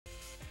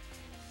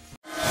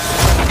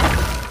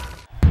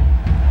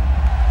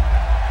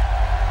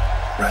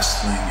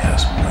wrestling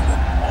has more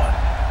than one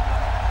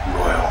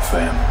royal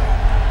family.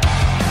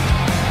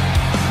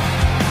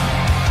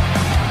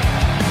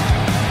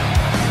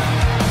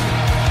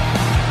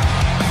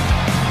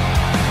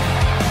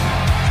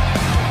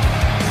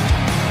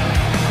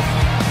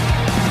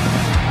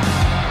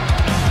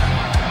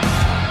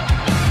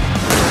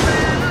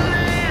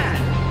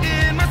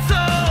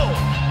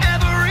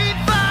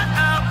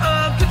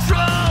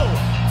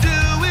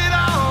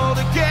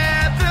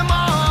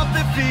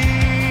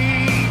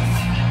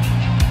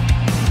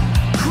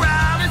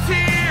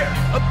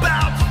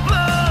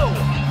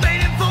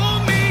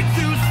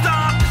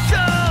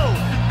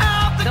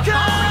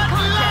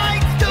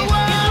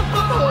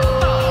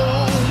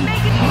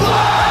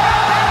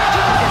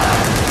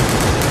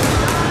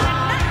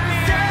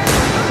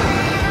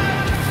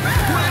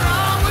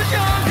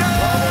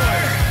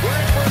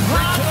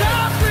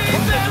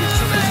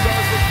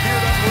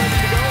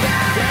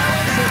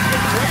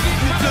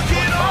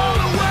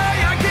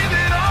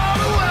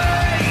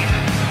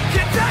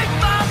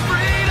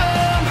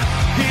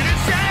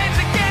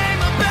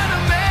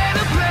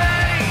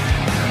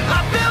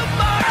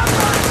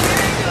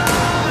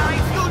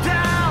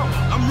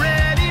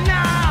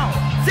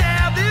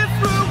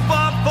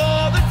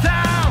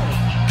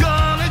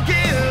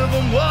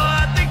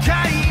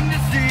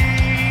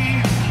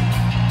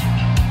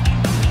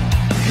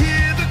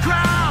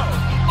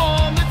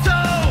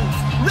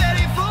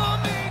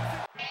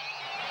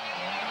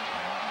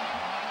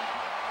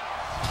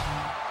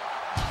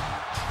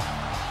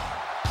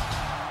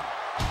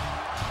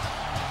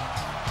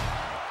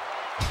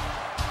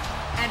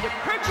 And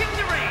approaching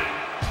the ring,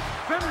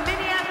 from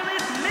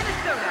Minneapolis,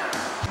 Minnesota,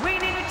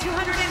 weighing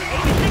 286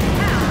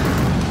 pounds,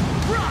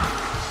 Brock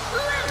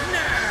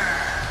Lesnar.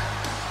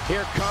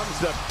 Here comes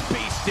the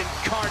beast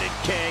incarnate,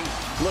 King,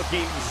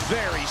 looking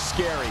very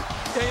scary.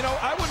 Yeah, you know,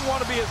 I wouldn't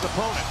want to be his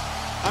opponent.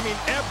 I mean,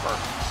 ever.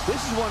 This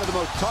is one of the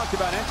most talked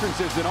about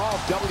entrances in all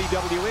of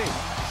WWE.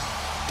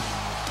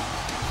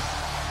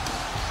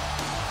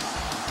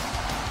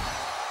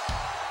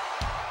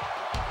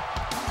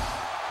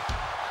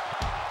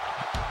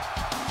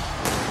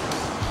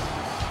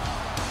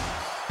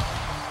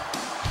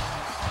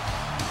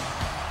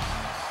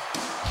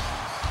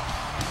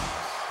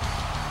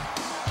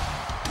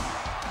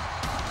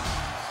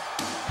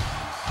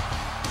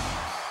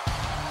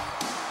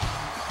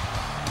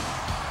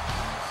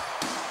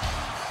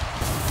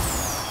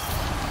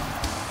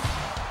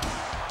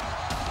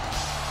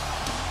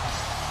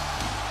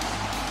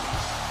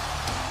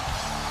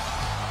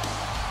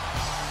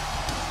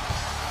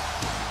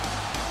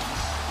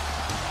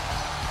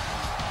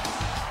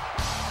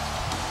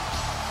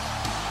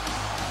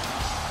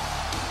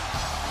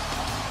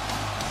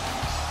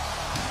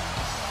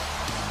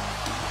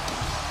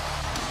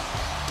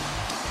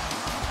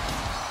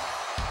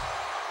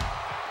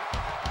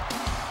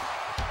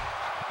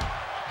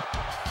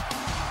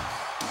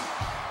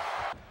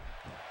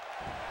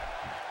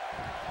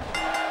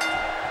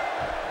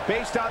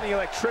 Based on the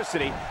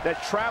electricity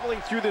that's traveling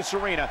through this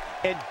arena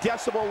and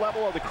decibel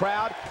level of the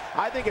crowd,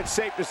 I think it's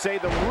safe to say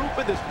the roof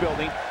of this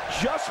building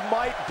just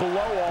might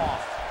blow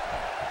off.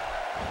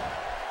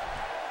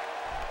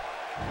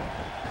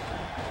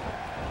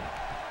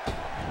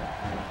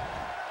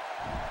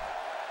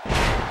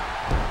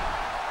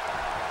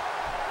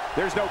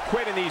 There's no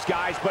quit in these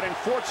guys, but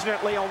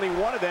unfortunately only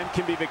one of them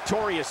can be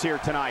victorious here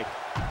tonight.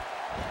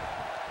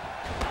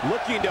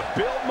 Looking to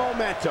build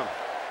momentum.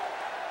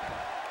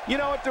 You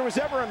know, if there was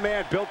ever a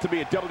man built to be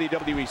a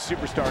WWE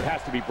superstar, it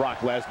has to be Brock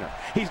Lesnar.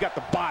 He's got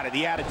the body,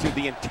 the attitude,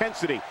 the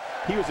intensity.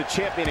 He was a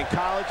champion in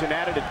college and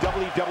added a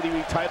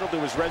WWE title to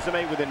his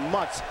resume within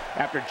months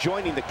after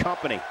joining the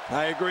company.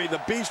 I agree.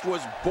 The Beast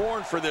was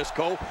born for this,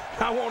 Cole.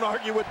 I won't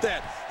argue with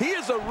that. He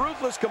is a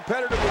ruthless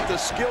competitor with the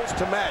skills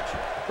to match.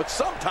 But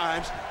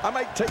sometimes I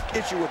might take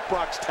issue with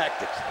Brock's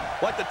tactics.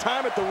 Like the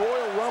time at the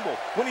Royal Rumble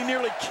when he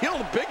nearly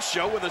killed Big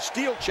Show with a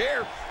steel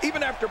chair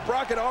even after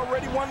Brock had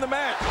already won the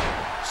match.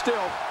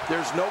 Still,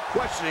 there's no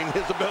questioning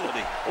his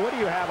ability. What do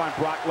you have on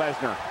Brock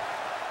Lesnar?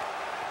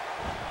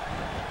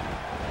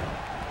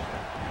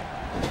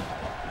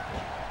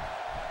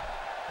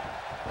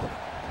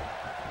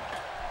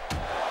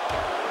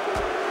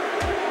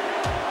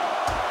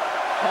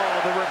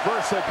 Oh, the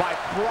reversal by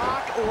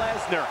Brock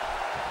Lesnar.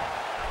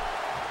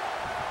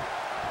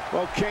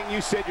 Well, King,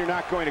 you said you're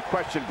not going to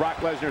question Brock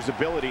Lesnar's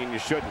ability, and you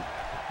shouldn't.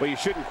 But you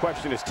shouldn't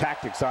question his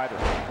tactics either.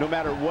 No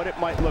matter what it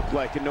might look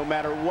like, and no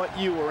matter what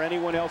you or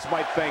anyone else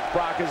might think,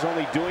 Brock is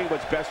only doing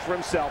what's best for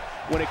himself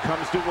when it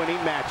comes to winning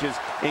matches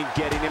and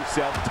getting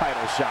himself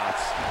title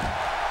shots.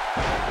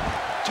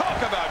 Talk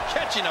about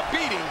catching a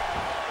beating.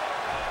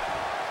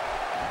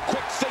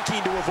 Quick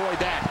thinking to avoid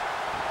that.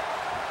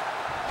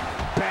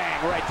 Bang,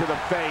 right to the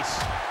face.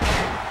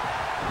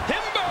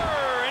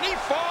 Timber, and he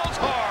falls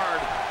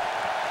hard.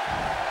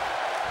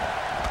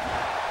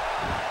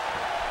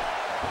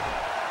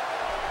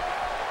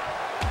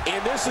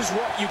 And this is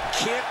what you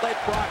can't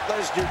let Brock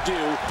Lesnar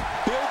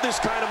do. Build this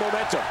kind of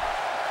momentum.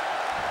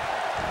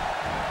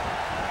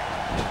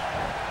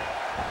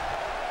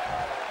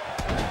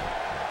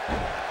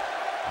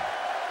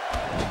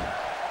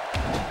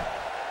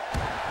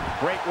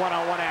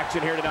 one-on-one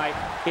action here tonight.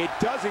 It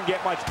doesn't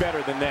get much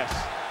better than this.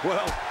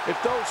 Well, if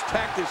those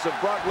tactics of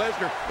Brock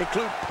Lesnar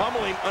include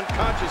pummeling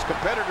unconscious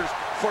competitors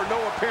for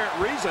no apparent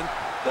reason,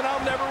 then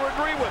I'll never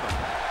agree with him.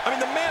 I mean,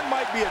 the man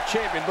might be a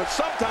champion, but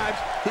sometimes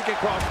he can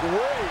cross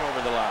way over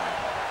the line.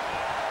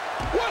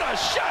 What a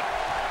shot!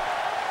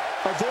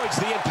 Avoids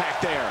the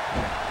impact there.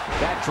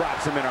 That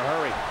drops him in a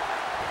hurry.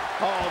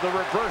 Oh, the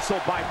reversal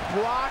by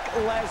Brock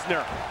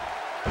Lesnar.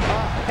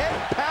 A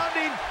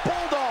head-pounding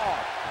bulldog.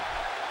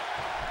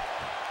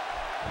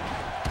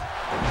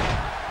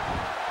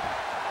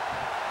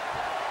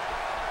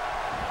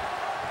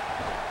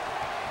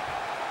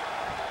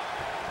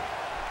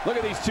 Look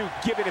at these two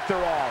giving it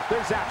their all.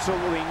 There's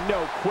absolutely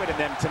no quit in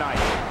them tonight.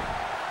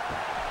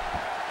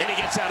 And he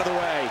gets out of the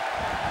way.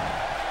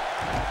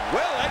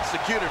 Well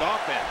executed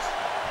offense.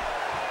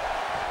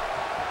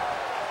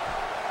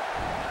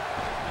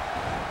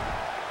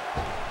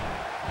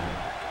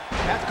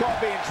 That's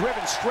called being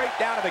driven straight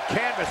down to the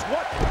canvas.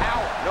 What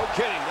power. No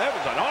kidding. That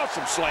was an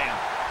awesome slam.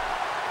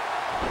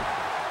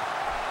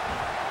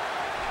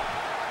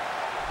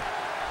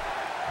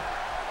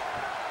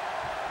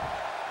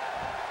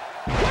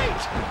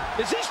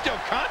 Wait! Is he still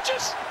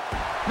conscious?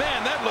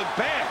 Man, that looked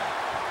bad.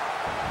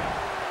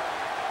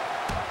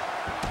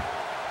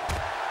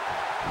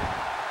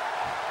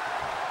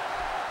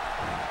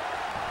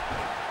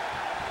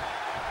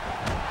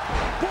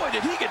 Boy,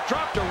 did he get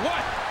dropped or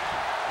what?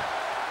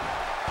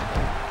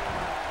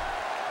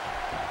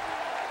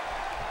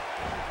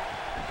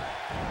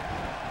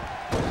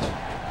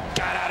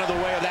 Got out of the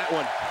way of that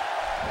one.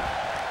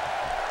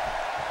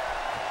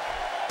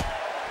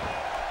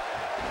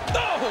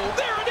 Oh,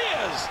 there it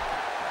is!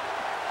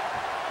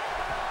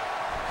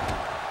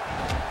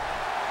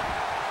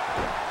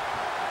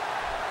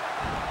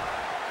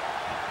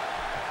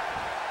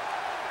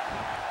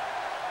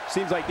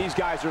 Seems like these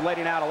guys are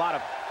letting out a lot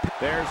of...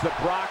 There's the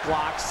Brock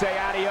lock. Say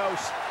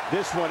adios.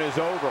 This one is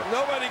over.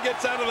 Nobody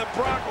gets out of the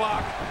Brock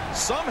lock.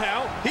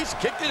 Somehow, he's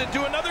kicked it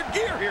into another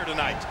gear here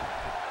tonight.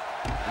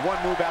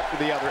 One move after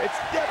the other. It's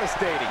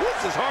devastating.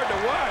 This is hard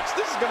to watch.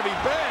 This is going to be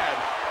bad.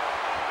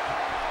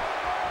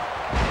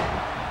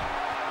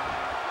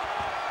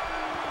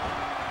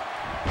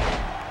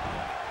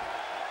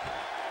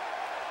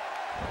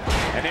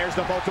 And there's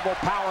the multiple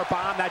power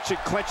bomb. That should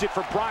clinch it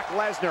for Brock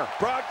Lesnar.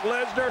 Brock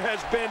Lesnar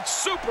has been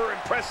super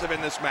impressive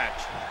in this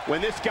match.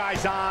 When this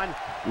guy's on,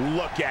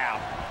 look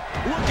out.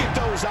 Look at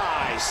those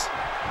eyes.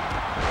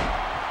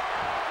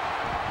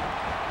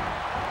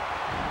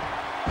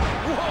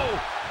 Whoa,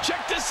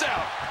 check this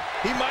out.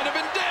 He might have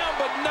been down,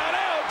 but not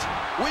out.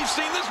 We've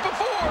seen this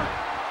before.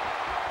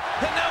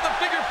 And now the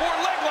figure four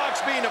leg lock's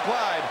being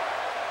applied.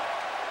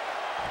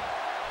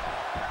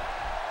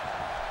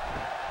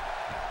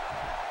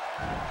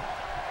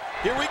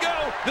 Here we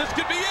go. This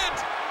could be it.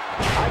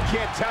 I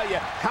can't tell you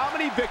how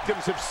many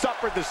victims have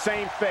suffered the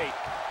same fate.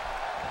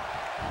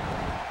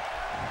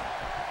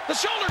 The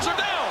shoulders are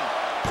down.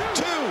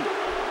 Two.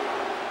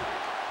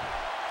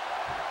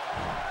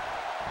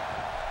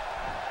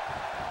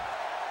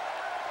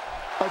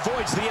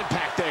 Avoids the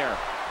impact there.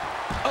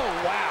 Oh,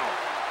 wow.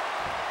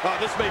 Oh,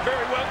 this may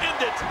very well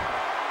end it.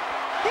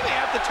 He may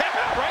have to tap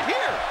out right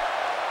here.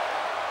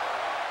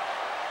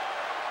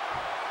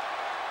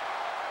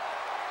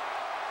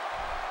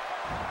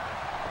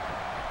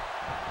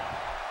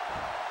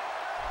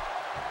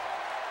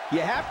 You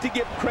have to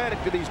give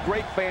credit to these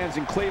great fans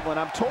in Cleveland.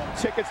 I'm told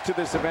tickets to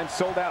this event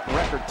sold out in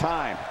record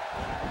time.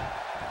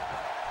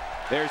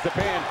 There's the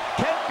pin.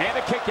 And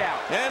a kick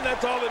out. And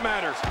that's all that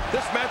matters.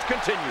 This match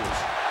continues.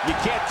 You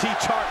can't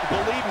teach art.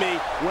 Believe me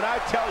when I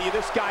tell you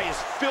this guy is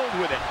filled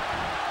with it.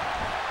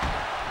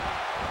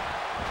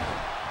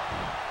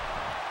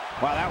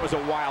 Wow, that was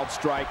a wild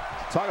strike.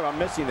 Talk about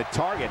missing the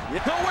target.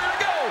 Nowhere to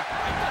go.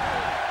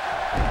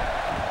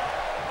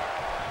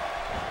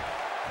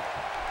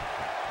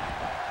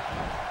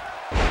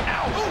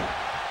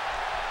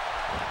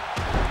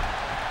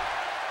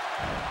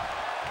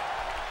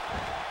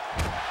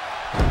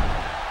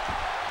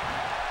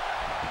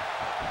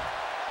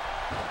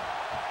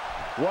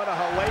 What a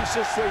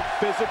hellaciously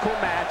physical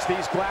match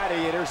these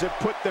gladiators have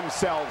put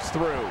themselves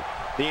through.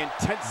 The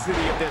intensity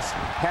of this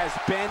has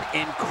been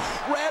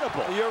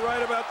incredible. You're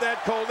right about that,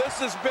 Cole. This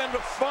has been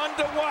fun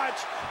to watch,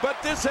 but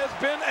this has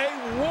been a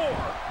war.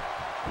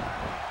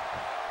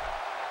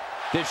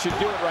 This should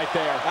do it right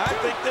there. I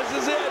think this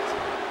is it.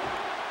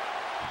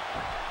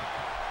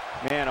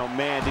 Man, oh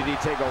man, did he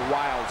take a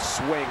wild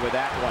swing with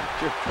that one.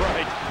 You're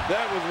right.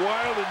 That was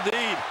wild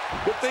indeed.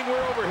 Good thing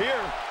we're over here.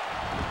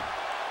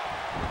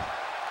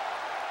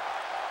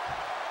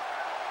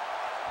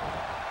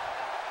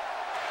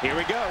 Here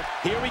we go.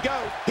 Here we go.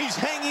 He's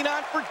hanging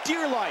on for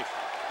dear life.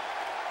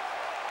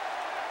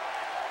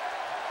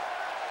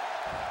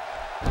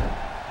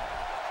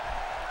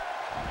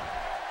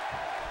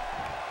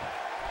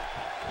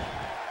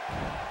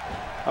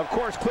 Of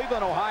course,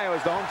 Cleveland, Ohio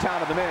is the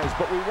hometown of The Miz,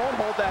 but we won't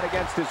hold that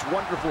against this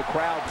wonderful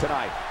crowd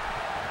tonight.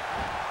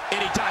 And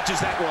he dodges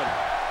that one.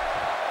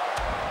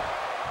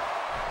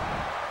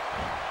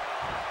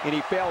 And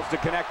he fails to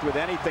connect with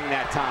anything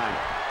that time.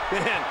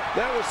 Man,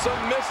 that was some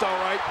miss,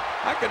 all right.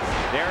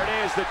 There it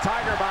is, the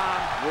Tiger Bomb.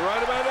 You're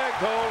right about that,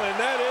 Cole, and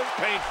that is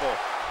painful.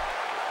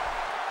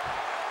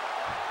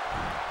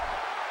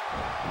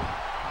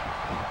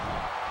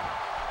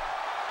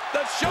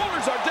 The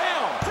shoulders are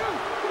down.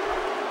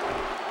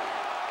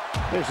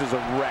 This is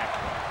a wreck.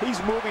 He's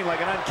moving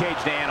like an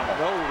uncaged animal.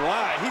 No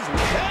lie.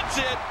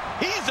 That's it.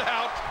 He's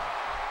out.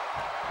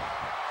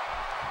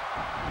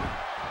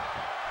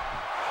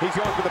 He's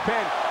going for the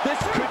pin.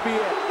 This could be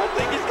it. I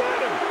think he's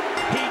got him.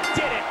 He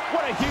did it.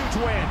 What a huge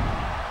win.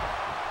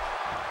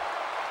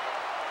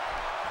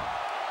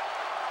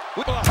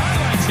 With the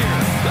highlights here.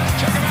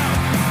 Let's check him out.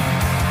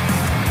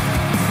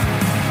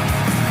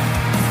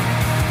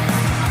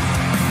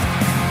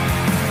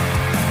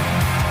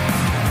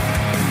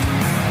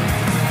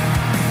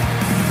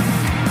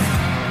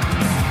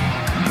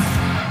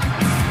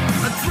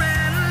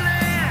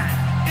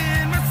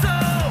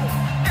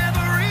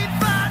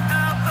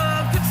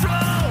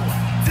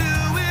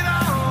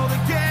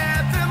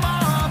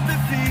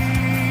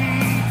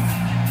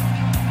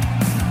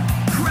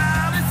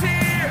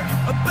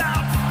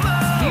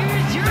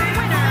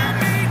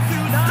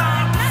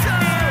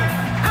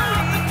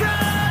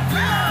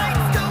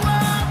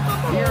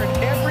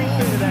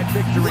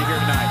 Victory here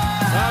tonight.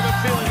 I have a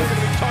feeling they're going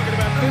to be talking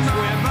about this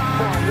win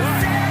for a while.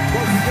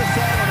 Well, you just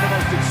saw one of the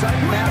most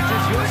exciting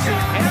matches you'll see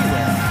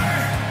anywhere.